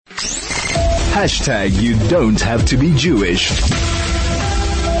You don't have to be Jewish.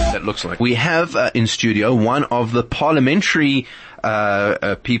 That looks like. We have in studio one of the parliamentary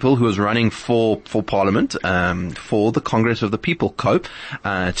people who is running for Parliament for the Congress of the People, COPE.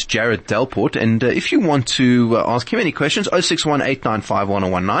 It's Jarrod Delport. And if you want to ask him any questions,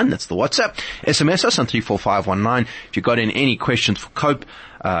 061-895-1019. That's the WhatsApp. SMS us on 34519. If you've got any questions for COPE,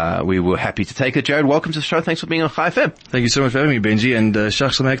 we were happy to take it. Jarrod, welcome to the show. Thanks for being on Chai FM. Thank you so much for having me, Benji, and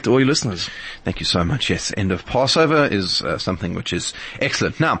Shach Samek to all your listeners. Thank you so much. Yes, end of Passover is something which is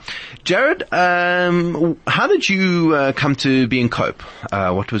excellent. Now, Jarrod, how did you come to be in COPE?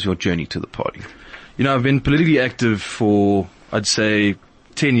 What was your journey to the party? You know, I've been politically active for, I'd say,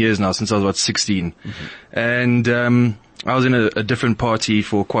 10 years now, since I was about 16. Mm-hmm. And I was in a different party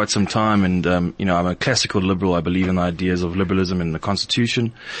for quite some time, and you know, I'm a classical liberal. I believe in the ideas of liberalism and the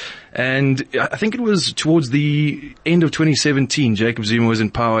Constitution. And I think it was towards the end of 2017, Jacob Zuma was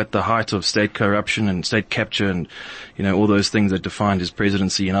in power at the height of state corruption and state capture and, you know, all those things that defined his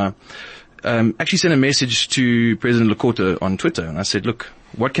presidency. And I actually sent a message to President Lekota on Twitter, and I said, look,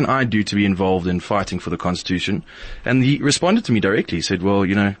 what can I do to be involved in fighting for the Constitution? And he responded to me directly. He said, well,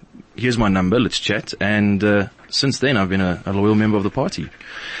 you know, here's my number, let's chat. And since then, I've been a loyal member of the party.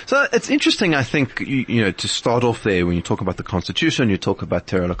 So it's interesting, I think, you know, to start off there when you talk about the Constitution, you talk about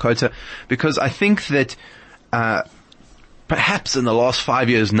Terra Lekota, because I think that perhaps in the last 5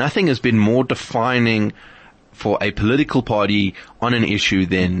 years, nothing has been more defining for a political party on an issue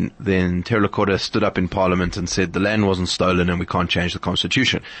than Terra Lekota stood up in Parliament and said the land wasn't stolen and we can't change the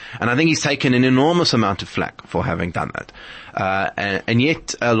Constitution. And I think he's taken an enormous amount of flack for having done that. And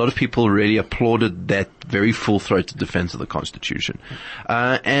yet a lot of people really applauded that very full-throated defense of the Constitution.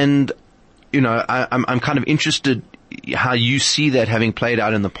 And, you know, I'm kind of interested how you see that having played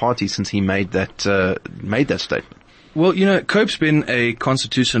out in the party since he made that statement. Well, you know, COPE's been a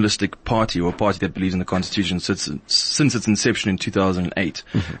constitutionalistic party, or a party that believes in the Constitution since its inception in 2008.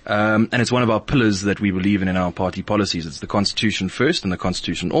 Mm-hmm. And it's one of our pillars that we believe in our party policies. It's the Constitution first and the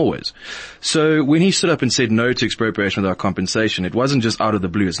Constitution always. So when he stood up and said no to expropriation without compensation, it wasn't just out of the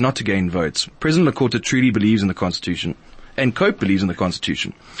blue. It's not to gain votes. President Lekota truly believes in the Constitution. And COPE believes in the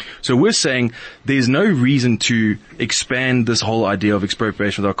Constitution. So we're saying there's no reason to expand this whole idea of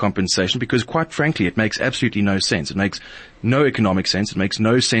expropriation without compensation, because quite frankly, it makes absolutely no sense. It makes no economic sense. It makes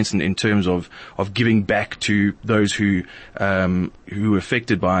no sense in terms of giving back to those who were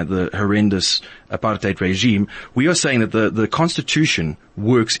affected by the horrendous apartheid regime. We are saying that the Constitution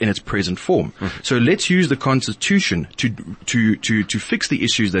works in its present form. Mm-hmm. So let's use the Constitution to fix the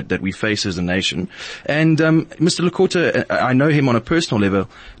issues that we face as a nation. And Mr. Lekota, I know him on a personal level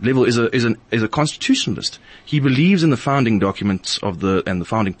is a constitutionalist. He believes in the founding documents and the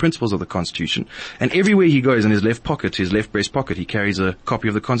founding principles of the Constitution. And everywhere he goes, in his left breast pocket, he carries a copy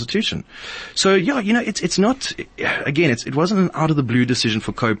of the Constitution. So yeah, you know, it's not, again, it wasn't an out of the blue decision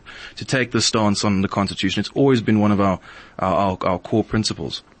for COPE to take the stance on the Constitution. It's always been one of our core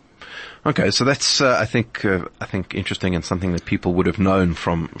principles. Okay, so that's I think interesting, and something that people would have known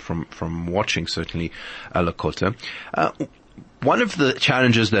from watching, certainly Lekota. One of the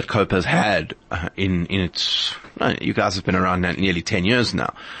challenges that COPE has had in its, you guys have been around nearly 10 years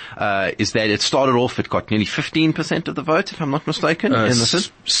now, is that it started off, it got nearly 15% of the vote, if I'm not mistaken, in the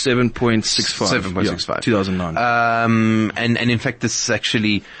 7.65. 7.65. Yeah, 2009. And in fact, this is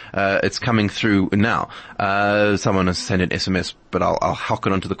actually, it's coming through now. Someone has sent an SMS, but I'll hock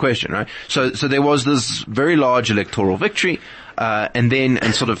it onto the question, right? So there was this very large electoral victory, and then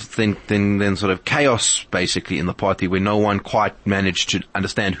sort of chaos basically in the party, where no one quite managed to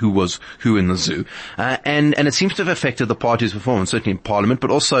understand who was who in the zoo. And it seems to have affected the party's performance, certainly in Parliament, but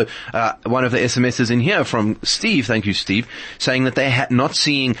also, one of the SMSs in here from Steve, thank you Steve, saying that they had not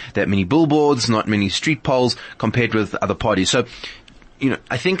seeing that many billboards, not many street polls compared with other parties. So, you know,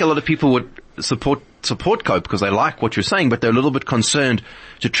 I think a lot of people would support COPE because they like what you're saying, but they're a little bit concerned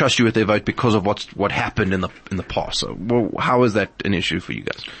to trust you with their vote because of what happened in the past. So, well, how is that an issue for you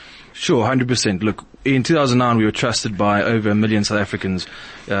guys? Sure, 100%. Look, in 2009 we were trusted by over 1 million South Africans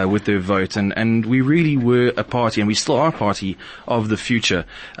with their vote, and we really were a party, and we still are a party of the future.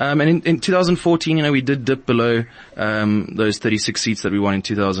 And in 2014, you know, we did dip below those 36 seats that we won in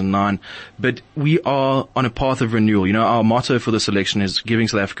 2009, but we are on a path of renewal. You know, our motto for this election is giving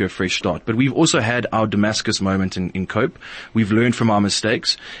South Africa a fresh start, but we've also had our Damascus moment in COPE. We've learned from our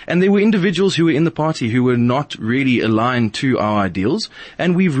mistakes, and there were individuals who were in the party who were not really aligned to our ideals,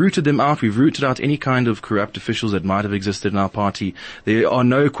 and we've rooted rooted them out. We've rooted out any kind of corrupt officials that might have existed in our party. There are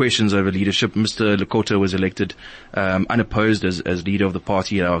no questions over leadership. Mr. Lekota was elected unopposed as leader of the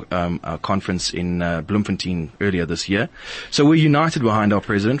party at our conference in Bloemfontein earlier this year. So we're united behind our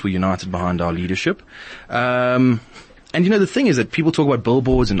president. We're united behind our leadership. And the thing is that people talk about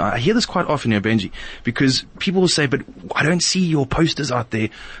billboards, and I hear this quite often here, Benji, because people will say, but I don't see your posters out there.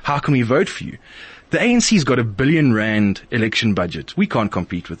 How can we vote for you? The ANC's got R1 billion election budget. We can't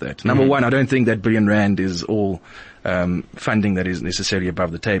compete with that. Number one, I don't think that R1 billion is all funding that is necessarily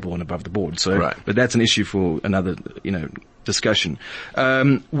above the table and above the board. So, right. But that's an issue for another, discussion.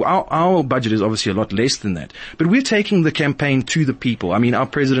 Our budget is obviously a lot less than that, but we're taking the campaign to the people. I mean, our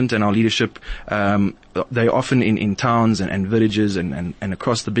president and our leadership, they're often in towns and villages and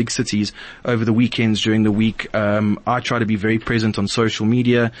across the big cities over the weekends, during the week. I try to be very present on social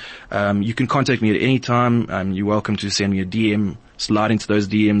media. You can contact me at any time. You're welcome to send me a DM, slide into those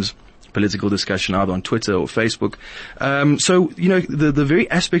DMs. Political discussion either on Twitter or Facebook. So the very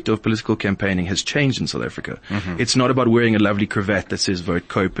aspect of political campaigning has changed in South Africa. It's not about wearing a lovely cravat that says vote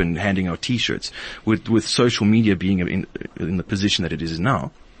Cope and handing out t-shirts. With social media being in the position that it is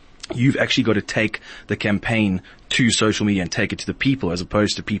now, you've actually got to take the campaign to social media and take it to the people as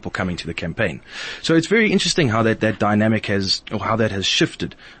opposed to people coming to the campaign. So it's very interesting how that dynamic how that has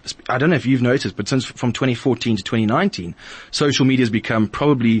shifted. I don't know if you've noticed, but from 2014 to 2019, social media has become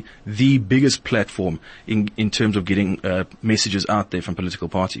probably the biggest platform in terms of getting messages out there from political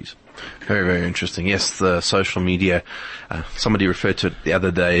parties. Very, very interesting. Yes, the social media, somebody referred to it the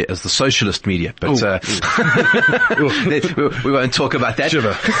other day as the socialist media, but we won't talk about that.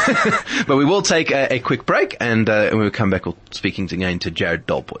 Shiver. But we will take a quick break, and when we come back, we'll speaking again to Jarrod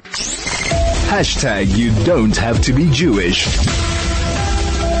Delport. Hashtag you don't have to be Jewish.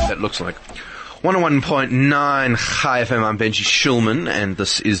 That looks like 101.9 Chai FM. I'm Benji Shulman, and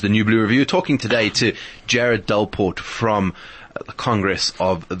this is the New Blue Review, talking today to Jarrod Delport from the Congress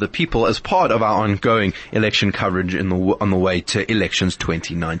of the People as part of our ongoing election coverage on the way to elections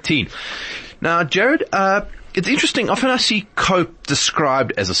 2019. Now, Jarrod, it's interesting. Often I see COPE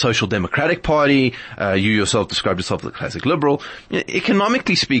described as a social democratic party. You yourself described yourself as a classic liberal.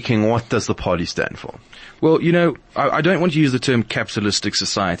 Economically speaking, what does the party stand for? Well, I don't want to use the term capitalistic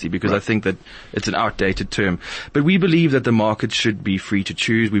society because right. I think that it's an outdated term. But we believe that the market should be free to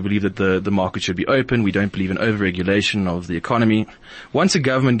choose. We believe that the market should be open. We don't believe in overregulation of the economy. Once a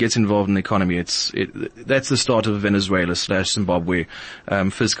government gets involved in the economy, that's the start of Venezuela/Zimbabwe,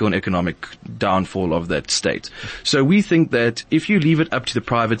 fiscal and economic downfall of that state. So we think that if you leave it up to the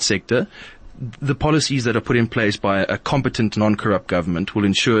private sector, the policies that are put in place by a competent, non-corrupt government will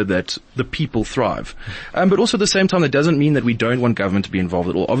ensure that the people thrive. But also at the same time, that doesn't mean that we don't want government to be involved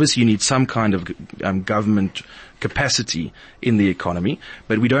at all. Obviously, you need some kind of government capacity in the economy,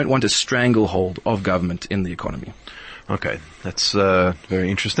 but we don't want a stranglehold of government in the economy. Okay, that's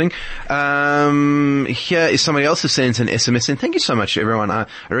very interesting. Here is somebody else who sends an SMS in. Thank you so much, everyone. I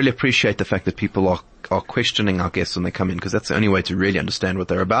really appreciate the fact that people are questioning our guests when they come in, because that's the only way to really understand what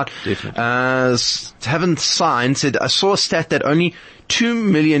they're about. Definitely. Haven't Signed said, I saw a stat that only 2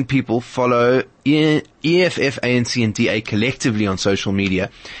 million people follow EFF, ANC and DA collectively on social media.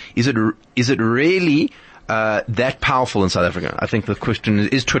 Is it really that powerful in South Africa? I think the question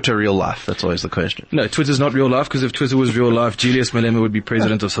is Twitter real life? That's always the question. No, Twitter's not real life, because if Twitter was real life, Julius Malema would be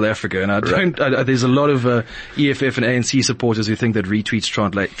president of South Africa. And there's a lot of EFF and ANC supporters who think that retweets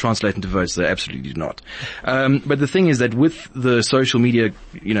translate into votes. They absolutely do not. But the thing is that with the social media,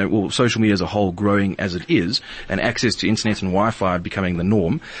 social media as a whole growing as it is, and access to internet and Wi-Fi becoming the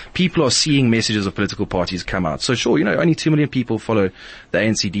norm, people are seeing messages of political parties come out. So sure, only 2 million people follow the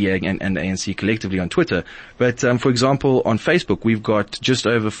ANC, DA and the ANC collectively on Twitter. But, for example, on Facebook, we've got just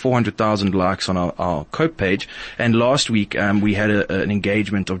over 400,000 likes on our COPE page. And last week, we had an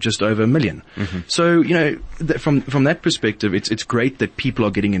engagement of just over 1 million. Mm-hmm. So, from that perspective, it's great that people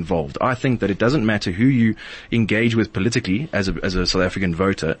are getting involved. I think that it doesn't matter who you engage with politically as a South African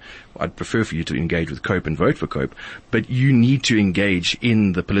voter. I'd prefer for you to engage with COPE and vote for COPE. But you need to engage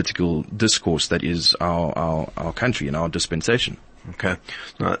in the political discourse that is our country and our dispensation. Okay.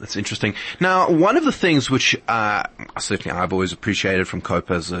 No, that's interesting. Now, one of the things which, certainly I've always appreciated from COPE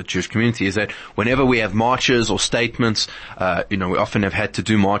as a Jewish community is that whenever we have marches or statements, we often have had to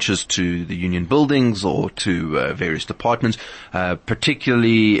do marches to the union buildings or to, various departments,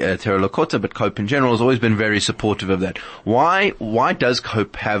 particularly, Terra Lakota, but COPE in general has always been very supportive of that. Why does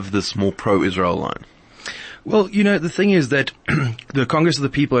COPE have this more pro-Israel line? Well, the thing is that the Congress of the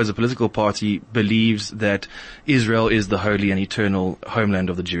People as a political party believes that Israel is the holy and eternal homeland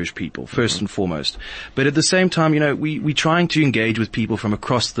of the Jewish people, first and foremost. But at the same time, we're trying to engage with people from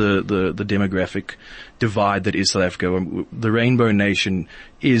across the demographic divide that is South Africa. The Rainbow Nation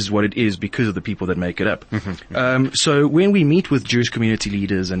is what it is because of the people that make it up. So when we meet with Jewish community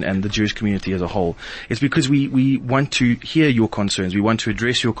leaders and the Jewish community as a whole, it's because we want to hear your concerns. We want to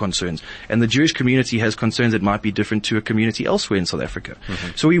address your concerns. And the Jewish community has concerns that might be different to a community elsewhere in South Africa.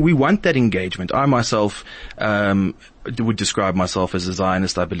 So we want that engagement. I myself, would describe myself as a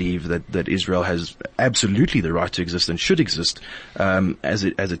Zionist. I believe that Israel has absolutely the right to exist and should exist, as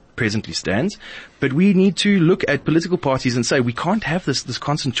it presently stands. But we need to look at political parties and say we can't have this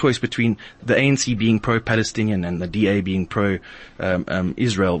constant choice between the ANC being pro-Palestinian and the DA being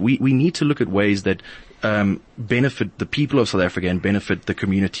pro-Israel. We need to look at ways that benefit the people of South Africa and benefit the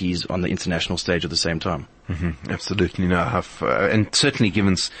communities on the international stage at the same time. Absolutely. No, and certainly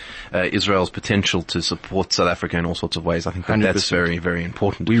given Israel's potential to support South Africa in all sorts of ways, I think that's very, very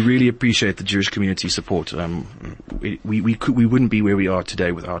important. We really appreciate the Jewish community support. We wouldn't be where we are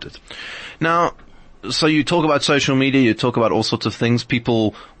today without it. Now, so you talk about social media, you talk about all sorts of things,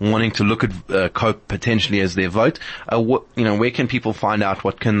 people wanting to look at COPE potentially as their vote. Where can people find out?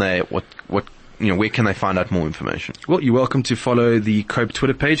 Where can they find out more information? Well, you're welcome to follow the COPE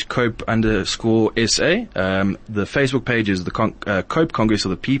Twitter page, COPE_SA. The Facebook page is the COPE Congress of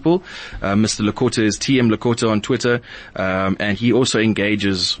the People. Mr. Lakota is TM Lakota on Twitter. And he also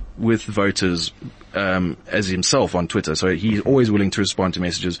engages with voters as himself on Twitter. So he's always willing to respond to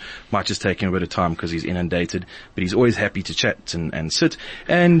messages. Might just take him a bit of time because he's inundated, but he's always happy to chat and sit.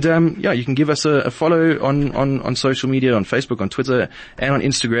 And you can give us a follow on social media, on Facebook, on Twitter, and on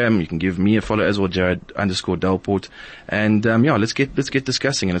Instagram. You can give me a follow as well, Jarrod_Delport. And let's get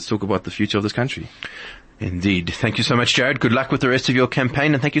discussing and let's talk about the future of this country. Indeed. Thank you so much, Jarrod. Good luck with the rest of your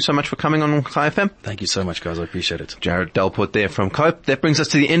campaign, and thank you so much for coming on Chai FM. Thank you so much, guys. I appreciate it. Jarrod Delport there from COPE. That brings us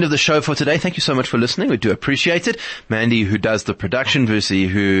to the end of the show for today. Thank you so much for listening. We do appreciate it. Mandy, who does the production, Versi,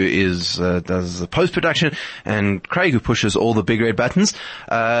 who does the post-production, and Craig, who pushes all the big red buttons.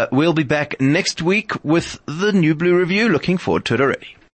 We'll be back next week with the New Blue Review. Looking forward to it already.